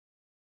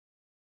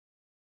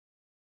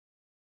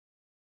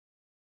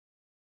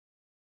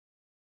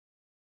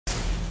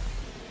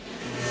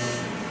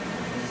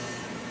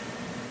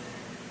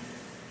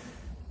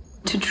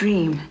to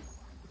dream,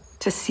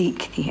 to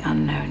seek the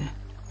unknown,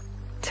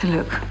 to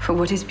look for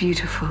what is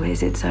beautiful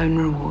is its own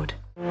reward.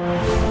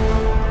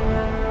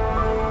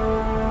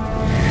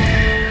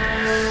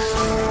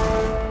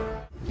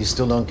 You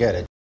still don't get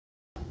it.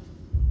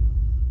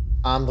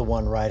 I'm the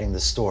one writing the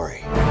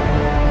story.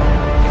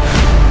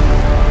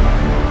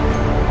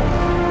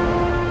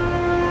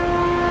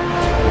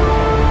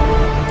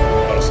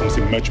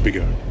 Something much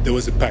bigger. There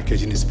was a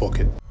package in his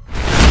pocket.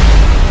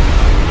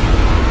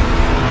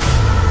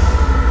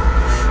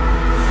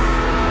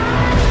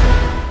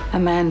 A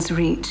man's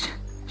reach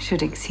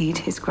should exceed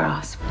his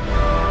grasp. You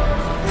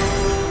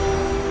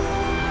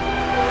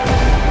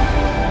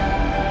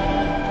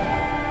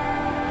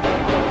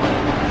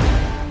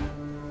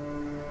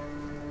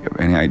have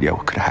any idea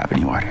what could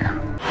happen to you out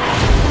here?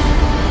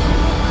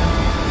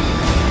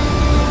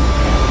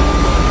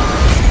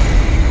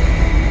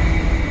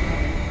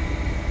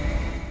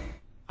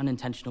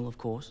 Unintentional, of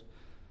course.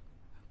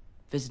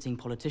 Visiting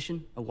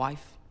politician, a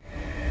wife.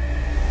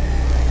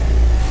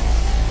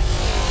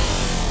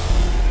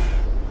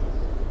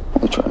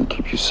 I'll try and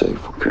keep you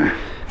safe, okay?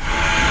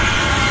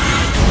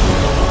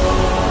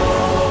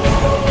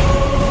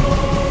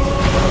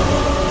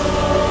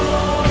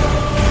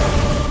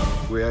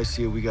 The way I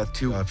see it, we got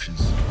two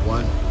options.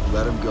 One,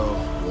 let him go,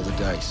 roll the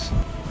dice.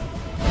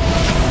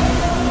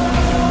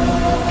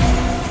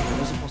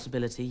 There's a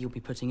possibility you'll be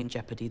putting in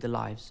jeopardy the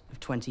lives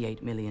of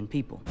 28 million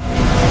people. The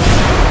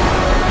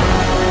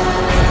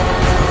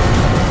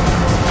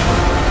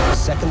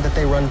second that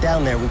they run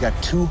down there, we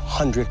got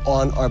 200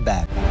 on our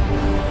back.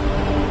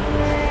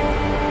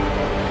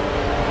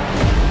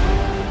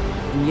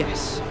 And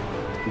yes,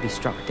 you can be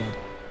struck dead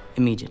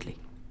immediately.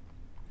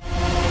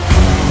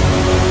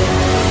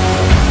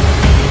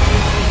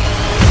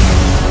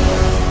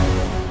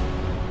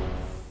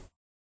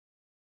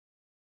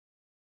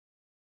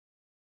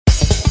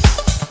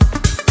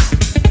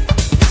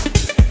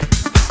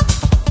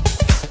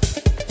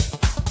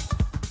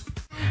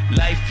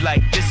 Life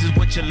like, this is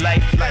what your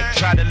life like.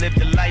 Try to live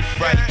the life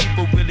right.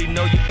 People really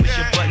know you push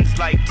your buttons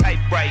like type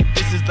right.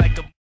 This is like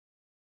a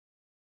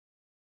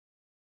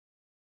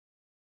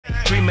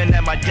dreaming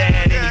at my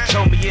dad and he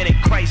told me it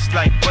ain't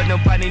Christ-like. But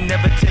nobody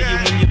never tell you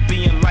when